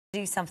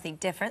Do something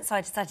different, so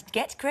I decided to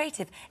get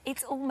creative.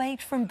 It's all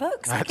made from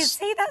books. I can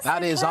see that.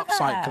 That is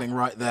upcycling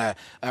right there.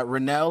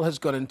 Renelle has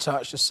got in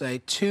touch to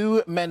say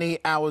too many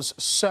hours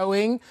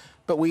sewing,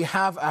 but we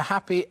have a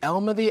happy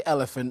Elmer the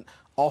elephant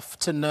off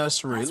to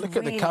nursery. That's Look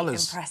really at the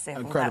colours. Impressive.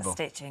 Incredible. All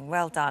that stitching.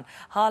 Well done.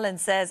 Harlan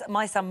says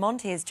my son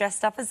Monty is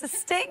dressed up as a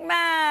stick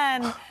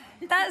man.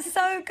 That's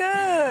so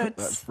good.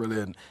 That's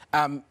brilliant.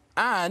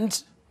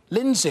 And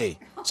Lindsay.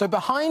 So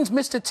behind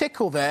Mr.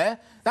 Tickle there,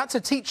 that's a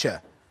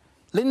teacher.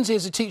 Lindsay,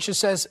 as a teacher,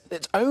 says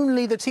it's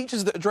only the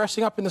teachers that are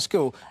dressing up in the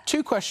school.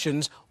 2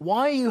 questions.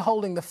 Why are you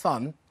holding the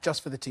fun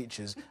just for the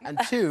teachers? And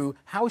 2,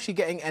 how is she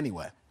getting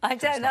anywhere? I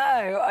don't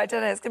know. It's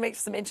going to make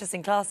some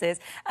interesting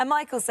classes. And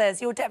Michael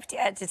says your deputy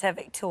editor,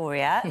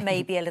 Victoria,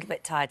 may be a little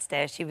bit tired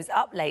today. She was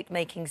up late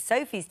making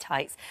Sophie's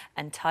tights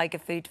and tiger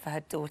food for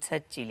her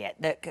daughter, Juliet.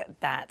 Look at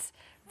that.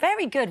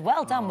 Very good.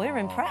 Well done. We're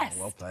impressed.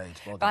 Well played.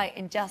 Well done. Right,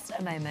 in just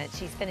a moment,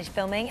 she's finished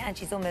filming and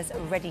she's almost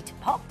ready to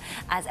pop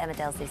as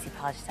Emmerdale's Lucy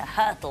Pargeter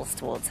hurtles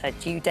towards her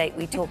due date.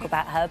 We talk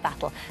about her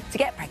battle to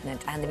get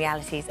pregnant and the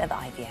realities of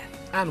IVF.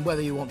 And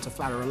whether you want to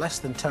flatter a less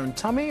than toned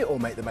tummy or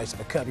make the most of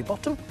a curvy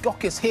bottom,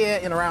 Doc is here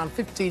in around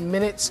 15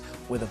 minutes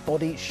with a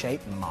body shape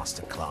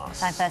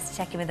masterclass. Time for us to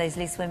check in with those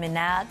loose women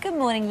now. Good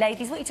morning,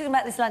 ladies. What are you talking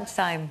about this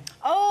lunchtime?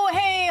 Oh,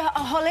 hey,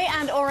 Holly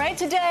and all right.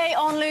 Today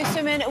on Loose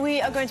Women, we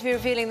are going to be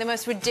revealing the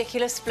most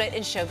ridiculous split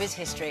in showbiz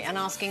history and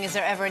asking, is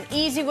there ever an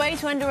easy way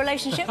to end a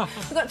relationship?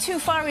 We've got 2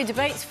 fiery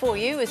debates for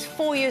you. Is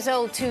 4 years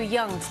old too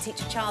young to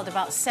teach a child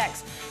about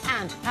sex?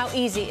 And how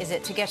easy is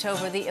it to get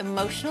over the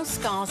emotional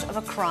scars of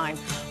a crime?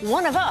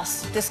 One of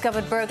us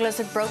discovered burglars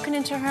had broken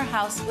into her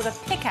house with a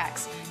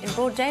pickaxe in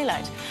broad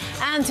daylight.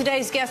 And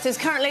today's guest is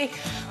currently,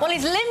 well,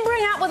 he's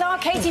limbering out with our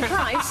Katie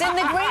Price in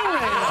the green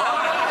room.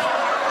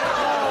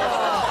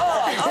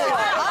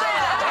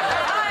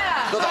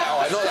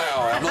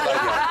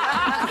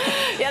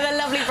 Yeah, the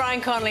lovely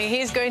Brian Connolly.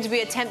 He's going to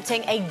be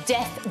attempting a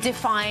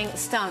death-defying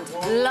stunt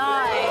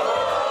live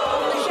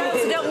on the show,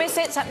 so don't miss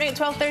it. It's happening at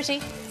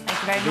 12:30. Thank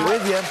you very much. Be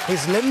with you.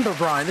 He's limber,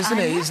 Brian, isn't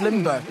he? He's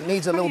limber.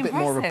 Needs a little bit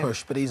more of a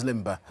push, but he's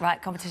limber.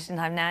 Right, competition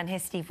time now, and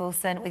here's Steve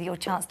Wilson with your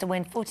chance to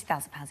win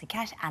 £40,000 in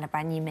cash and a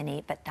brand new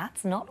Mini. But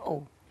that's not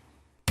all.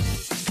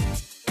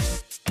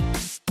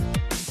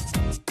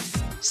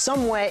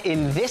 Somewhere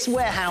in this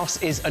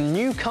warehouse is a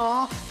new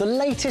car, the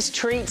latest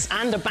treats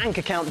and a bank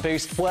account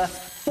boost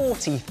worth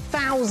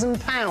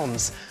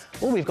 £40,000.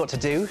 All we've got to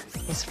do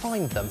is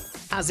find them.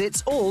 As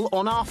it's all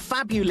on our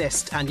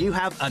Fabulist, and you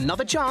have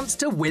another chance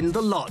to win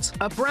the lot.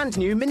 A brand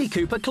new Mini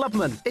Cooper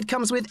Clubman. It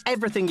comes with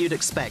everything you'd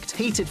expect.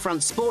 Heated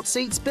front sports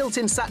seats,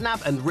 built-in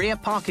sat-nav and rear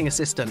parking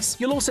assistance.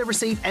 You'll also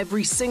receive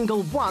every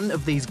single one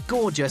of these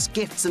gorgeous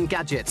gifts and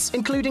gadgets,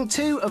 including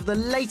 2 of the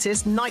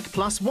latest Nike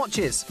Plus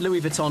watches,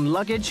 Louis Vuitton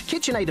luggage,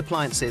 KitchenAid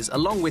appliances,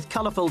 along with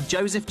colourful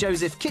Joseph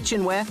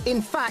kitchenware.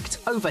 In fact,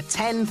 over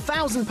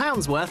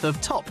 £10,000 worth of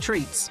top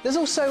treats. There's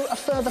also a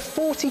further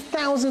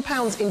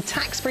 £40,000 in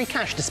tax-free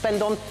cash to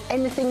spend on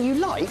anything you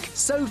like.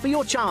 So for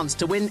your chance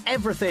to win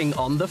everything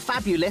on the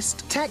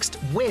Fabulist, text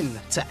WIN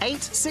to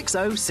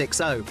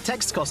 86060.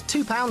 Texts cost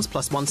 £2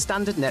 plus 1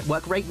 standard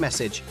network rate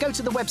message. Go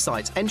to the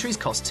website. Entries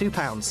cost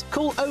 £2.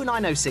 Call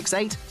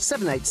 09068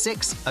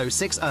 786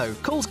 060.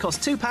 Calls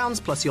cost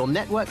 £2 plus your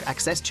network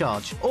access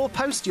charge. Or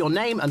post your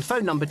name and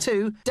phone number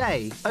to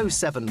Day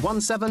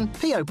 0717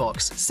 PO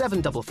Box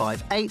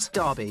 7558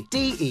 Derby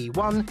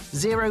DE1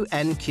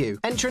 0NQ.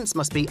 Entrance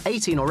must be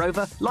 18 or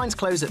over. Lines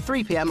close at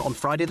 3 p.m. on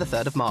Friday the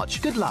 3rd of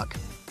March. Good luck.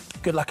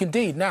 Good luck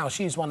indeed. Now,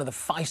 she's one of the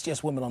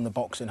feistiest women on the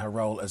box in her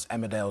role as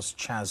Emmerdale's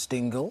Chaz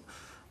Dingle.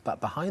 But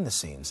behind the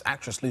scenes,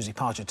 actress Lucy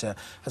Pargeter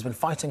has been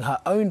fighting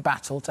her own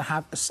battle to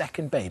have a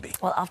second baby.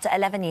 Well, after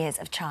 11 years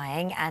of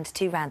trying and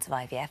 2 rounds of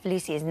IVF,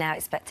 Lucy is now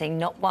expecting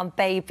not 1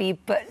 baby,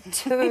 but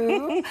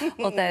 2,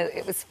 although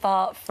it was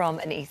far from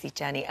an easy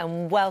journey.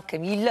 And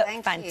welcome. You look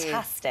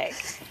fantastic.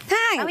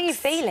 Thanks. How are you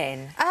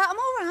feeling? I'm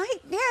all right.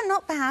 Yeah,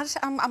 not bad.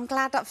 I'm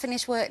glad I've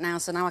finished work now,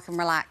 so now I can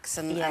relax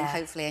and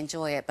hopefully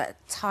enjoy it. But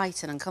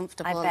tight and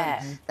uncomfortable. I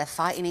bet. And they're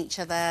fighting each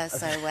other,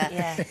 so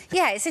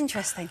yeah, it's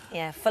interesting.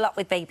 Yeah, full up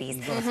with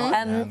babies.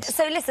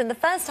 So listen, the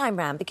first time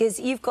round, because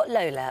you've got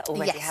Lola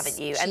already, haven't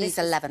you? And she's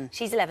 11.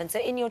 She's 11. So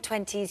in your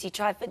 20s, you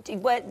tried, but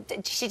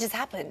she just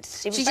happened.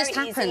 She just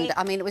happened.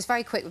 I mean, it was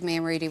very quick with me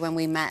and Rudy when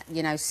we met.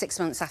 You know, 6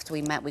 months after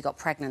we met, we got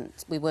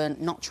pregnant. We weren't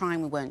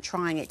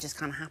trying. It just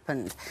kind of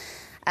happened.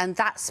 And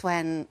that's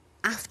when,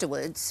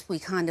 afterwards, we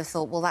kind of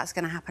thought, well, that's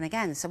going to happen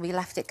again. So we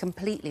left it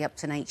completely up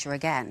to nature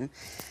again.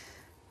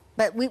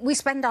 But we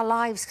spend our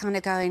lives kind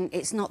of going,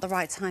 it's not the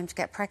right time to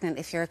get pregnant.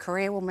 If you're a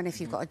career woman, if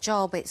you've got a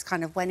job, it's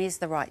kind of, when is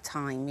the right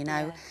time, you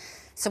know? Yeah.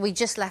 So we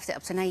just left it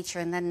up to nature,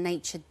 and then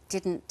nature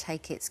didn't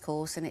take its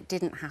course and it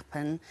didn't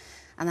happen.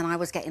 And then I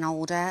was getting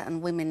older,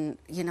 and women,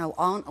 you know,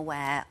 aren't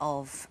aware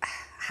of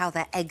how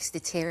their eggs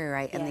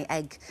deteriorate and the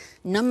egg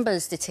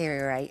numbers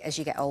deteriorate as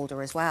you get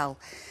older as well.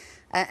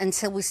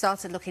 until we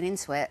started looking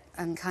into it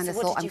and kind of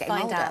thought, I'm getting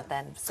older. What did you find out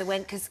then? So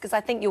when, because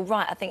I think you're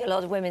right, I think a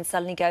lot of women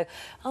suddenly go,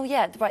 oh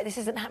yeah, right, this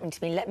isn't happening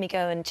to me, let me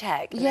go and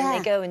check. And then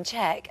they go and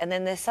check, and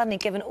then they're suddenly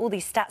given all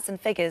these stats and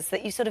figures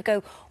that you sort of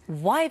go,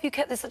 why have you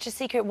kept this such a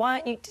secret? Why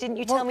didn't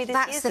you tell me this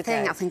years ago? That's the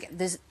thing. I think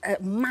there's a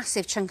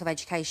massive chunk of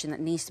education that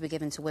needs to be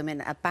given to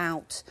women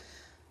about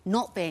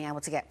not being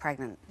able to get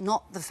pregnant,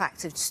 not the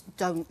fact of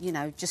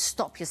just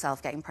stop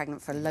yourself getting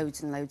pregnant for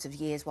loads and loads of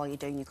years while you're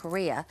doing your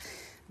career.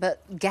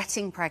 But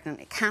getting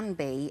pregnant, it can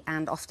be,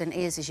 and often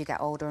is as you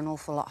get older, an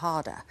awful lot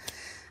harder.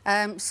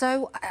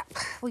 So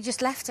we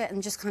just left it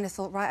and just kind of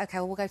thought, right, OK,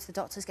 well, we'll go to the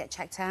doctors, get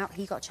checked out.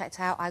 He got checked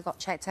out, I got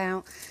checked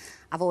out.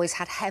 I've always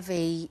had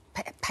heavy,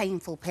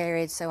 painful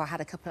periods, so I had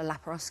a couple of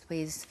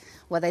laparoscopies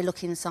where they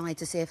look inside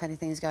to see if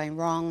anything's going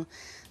wrong.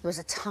 There was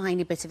a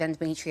tiny bit of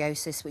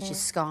endometriosis, which is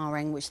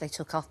scarring, which they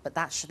took off, but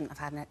that shouldn't have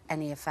had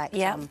any effect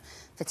on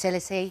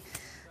fertility.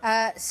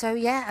 So,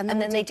 yeah. And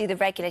then they do the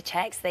regular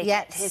checks. They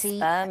get his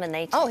sperm and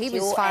they test he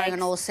was firing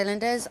on all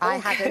cylinders. I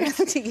hadn't.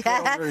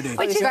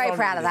 Which is very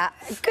proud of that.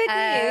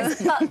 Good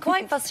news, but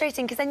quite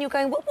frustrating, because then you're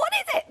going, well, what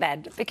is it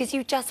then? Because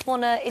you just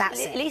want to,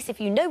 at least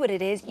if you know what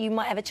it is, you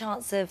might have a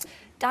chance of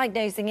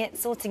diagnosing it,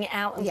 sorting it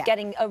out and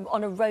getting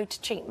on a road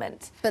to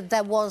treatment. But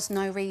there was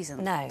no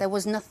reason. No. There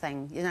was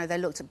nothing. You know, they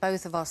looked at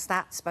both of our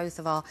stats, both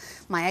of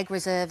my egg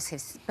reserves,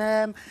 his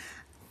sperm,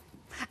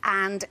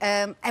 and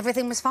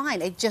everything was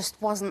fine. It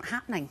just wasn't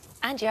happening.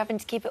 And you're having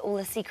to keep it all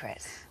a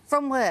secret?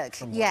 From work,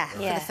 for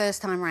the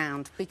first time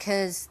round,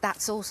 because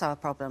that's also a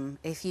problem.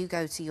 If you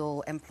go to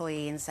your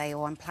employee and say,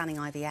 oh, I'm planning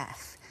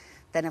IVF,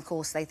 then, of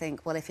course, they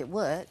think, well, if it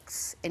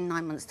works, in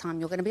 9 months' time,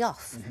 you're going to be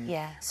off.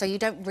 So you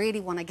don't really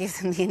want to give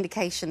them the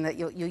indication that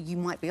you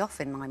might be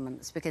off in 9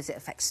 months, because it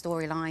affects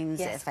storylines,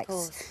 it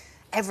affects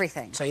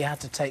everything. So you had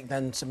to take,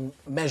 then, some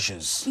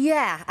measures?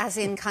 Yeah, as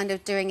in kind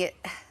of doing it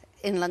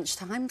in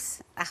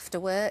lunchtimes, after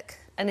work.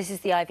 And this is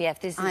the IVF,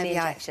 this is the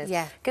injections?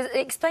 Yeah. Because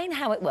explain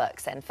how it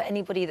works, then, for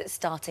anybody that's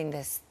starting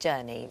this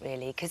journey,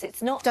 really, because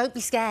it's not... Don't be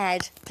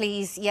scared,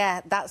 please.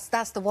 Yeah,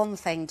 that's the one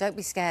thing. Don't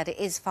be scared. It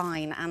is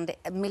fine, and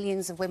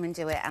millions of women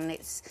do it, and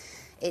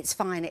it's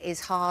fine. It is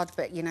hard,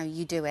 but, you know,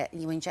 you do it.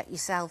 You inject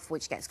yourself,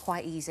 which gets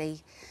quite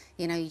easy.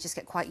 You know, you just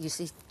get quite used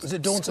to Was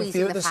it daunting for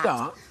you at the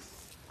start?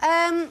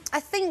 I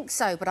think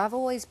so, but I've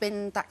always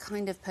been that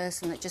kind of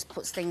person that just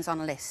puts things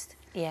on a list.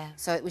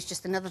 So it was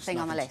just another thing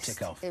on the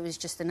list. It was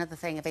just another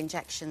thing of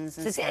injections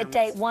and So is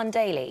it one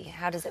daily?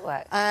 How does it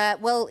work?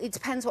 Well, it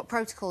depends what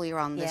protocol you're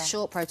on. There's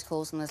short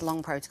protocols and there's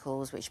long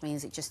protocols, which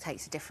means it just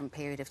takes a different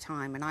period of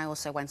time. And I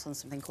also went on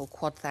something called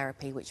quad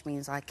therapy, which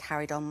means I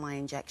carried on my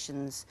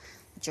injections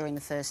during the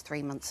first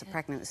 3 months of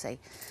pregnancy.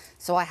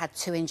 So I had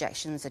 2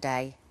 injections a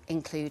day,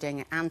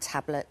 including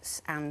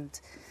tablets and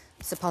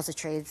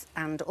suppositories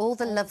and all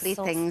the lovely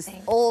things,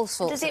 all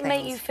sorts of things. Does it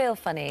make you feel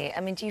funny? I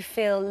mean, do you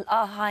feel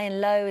high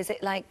and low? Is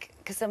it like...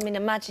 Because, I mean,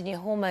 imagine your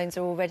hormones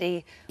are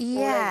already all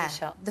over the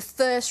shop. The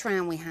first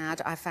round we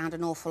had, I found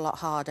an awful lot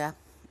harder.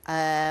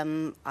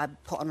 I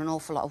put on an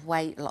awful lot of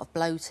weight, a lot of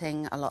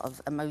bloating, a lot of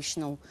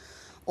emotional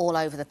all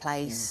over the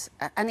place.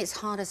 And it's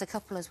hard as a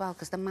couple as well,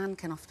 because the man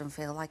can often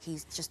feel like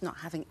he's just not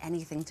having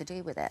anything to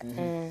do with it.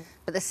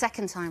 But the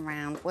second time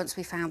round, once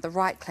we found the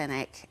right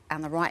clinic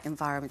and the right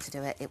environment to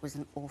do it, it was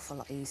an awful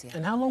lot easier.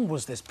 And how long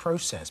was this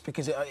process?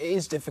 Because it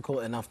is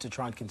difficult enough to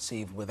try and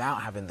conceive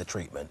without having the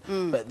treatment.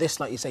 But this,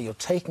 like you say, you're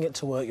taking it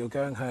to work, you're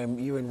going home,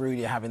 you and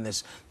Rudy are having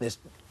this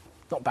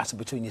not battle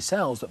between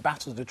yourselves, but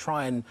battle to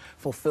try and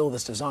fulfil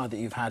this desire that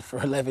you've had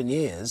for 11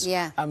 years.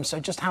 So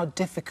just how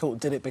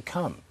difficult did it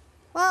become?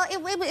 Well,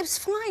 it was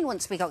fine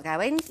once we got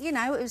going. You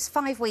know, it was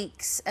 5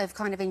 weeks of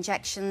kind of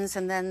injections,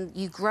 and then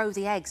you grow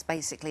the eggs,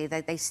 basically.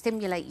 They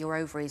stimulate your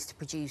ovaries to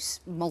produce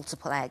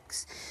multiple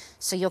eggs.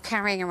 So you're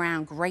carrying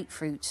around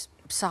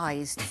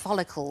grapefruit-sized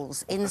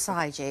follicles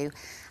inside you,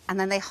 and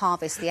then they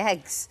harvest the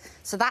eggs.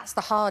 So that's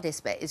the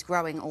hardest bit, is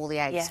growing all the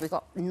eggs. We've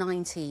got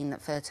 19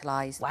 that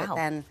fertilised, but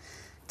then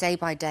day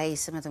by day,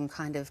 some of them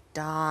kind of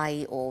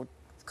die or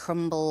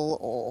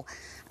crumble,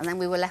 and then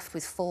we were left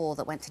with 4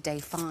 that went to day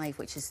 5,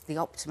 which is the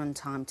optimum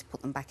time to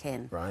put them back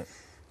in. Right.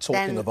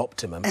 Talking of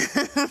optimum,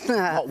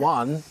 not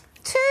 1.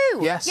 2.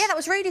 Yes. Yeah, that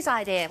was Rudy's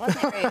idea,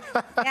 wasn't it, Rudy?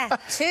 Yeah,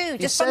 2.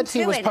 Just said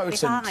he was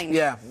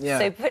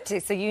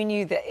potent. So you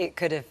knew that it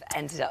could have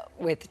ended up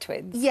with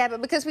twins. Yeah,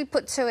 but because we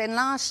put 2 in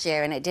last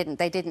year and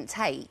they didn't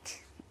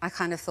take, I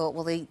kind of thought,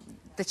 well, the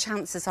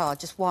chances are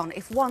just 1.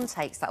 If 1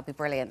 takes, that'll be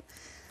brilliant.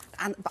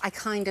 But I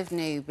kind of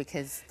knew,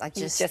 because I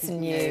just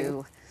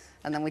knew.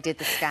 And then we did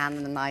the scan,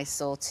 and then I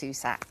saw 2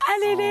 sacs.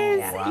 And it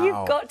is. Wow.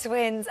 You've got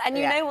twins. And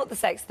you know what the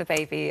sex of the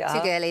baby are.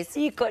 2 girlies.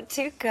 You've got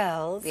 2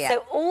 girls.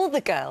 So all the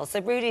girls. So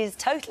Rudy is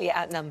totally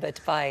outnumbered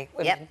by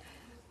women.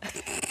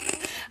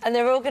 And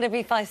they're all going to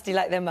be feisty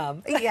like their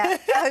mum. Yeah,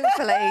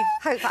 hopefully.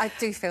 I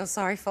do feel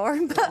sorry for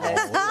him. But...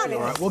 all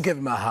right, we'll give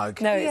him a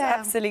hug. No, it's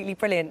absolutely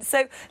brilliant.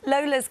 So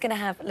Lola's going to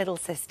have little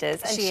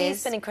sisters, and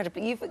she's been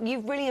incredible.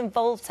 You've really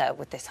involved her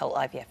with this whole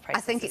IVF process. I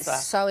think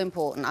it's so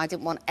important. I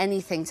didn't want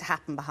anything to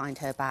happen behind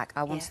her back.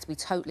 I wanted to be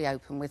totally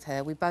open with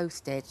her. We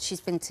both did. She's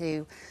been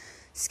to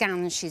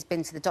scans. She's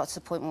been to the doctor's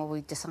appointment where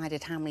we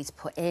decided how many to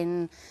put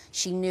in.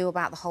 She knew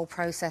about the whole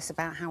process,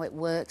 about how it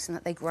works and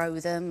that they grow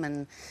them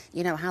and,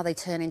 you know, how they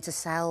turn into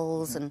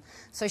cells. And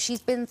so she's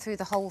been through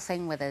the whole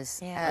thing with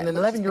us. Yeah. And an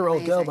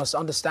 11-year-old girl must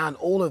understand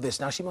all of this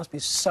now. She must be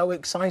so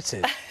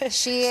excited.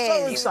 She is.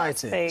 So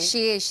excited.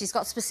 She is. She's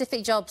got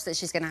specific jobs that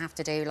she's going to have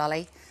to do,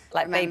 Lolly.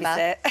 Like Remember?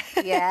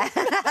 babysit. Yeah.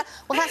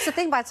 Well, that's the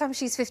thing. By the time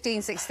she's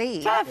 15,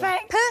 16.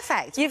 Perfect.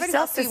 Perfect. You've We've only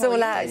got sussed a this few more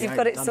all out. years. You've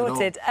got it Done it all.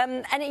 sorted.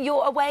 And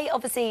you're away,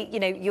 obviously,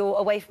 you know, you're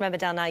away from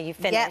Emmerdale now. You've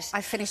Yeah, finished.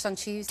 I finished on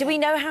Tuesday. Do we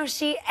know how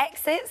she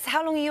exits?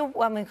 How long are you...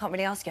 Well, we can't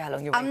really ask you how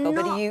long you're away I'm for, not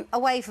but are you...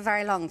 away for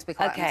very long, to be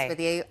quite Okay. honest with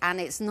you. And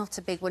it's not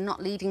a big... We're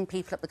not leading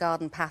people up the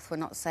garden path. We're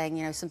not saying,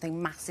 you know,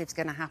 something massive's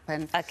going to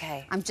happen.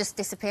 OK. I'm just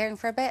disappearing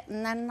for a bit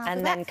and then I'll be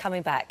And back. then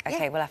coming back. OK,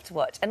 Yeah. we'll have to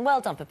watch. And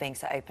well done for being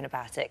so open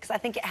about it, because I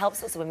think it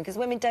helps lots of women, because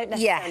women don't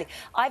necessarily...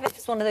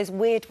 It's one of those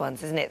weird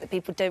ones, isn't it, that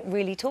people don't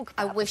really talk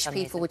I about. wish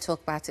people would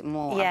talk about it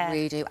more. Yeah. I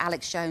really do.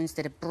 Alex Jones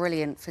did a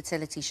brilliant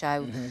fertility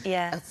show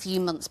Yeah. a few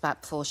months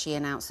back before she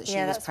announced that she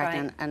Yeah, was that's right.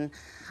 pregnant. And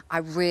I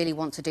really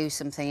want to do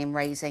something in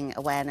raising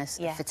awareness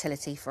Yeah. of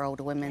fertility for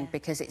older women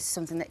because it's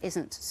something that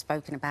isn't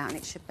spoken about and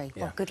it should be.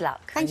 Well, good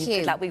luck. Thank you.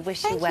 Good luck. We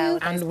wish Thank you well. you.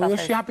 Those And we wish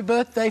buffers. you happy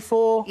birthday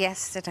for...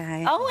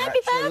 Yesterday. Oh, happy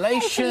birthday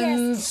to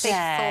Congratulations. Big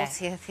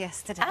yesterday. 40th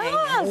yesterday.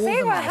 Ah, All the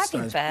Vera, happy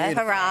milestones. birthday.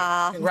 Beautiful.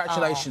 Hurrah.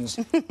 Congratulations.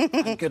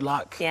 And good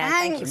luck. Yeah,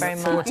 thank you very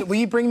Forward much. to- Will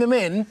you bring them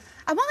in?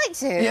 I might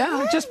do.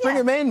 Yeah, just bring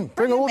them in.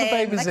 Bring all the them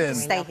in. babies They can in.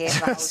 stay here for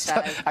the whole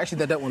show. Actually,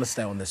 they don't want to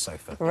stay on this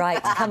sofa.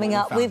 Right, coming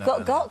up, found we've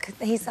out got earlier.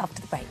 Gok. He's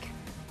after the break.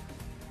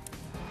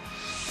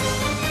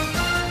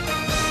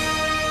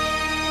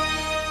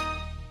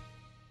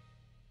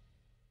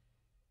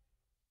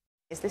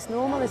 Is this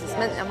normal? Is this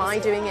meant? Am I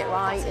doing it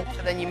right?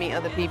 But then you meet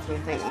other people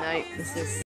and think, no, this is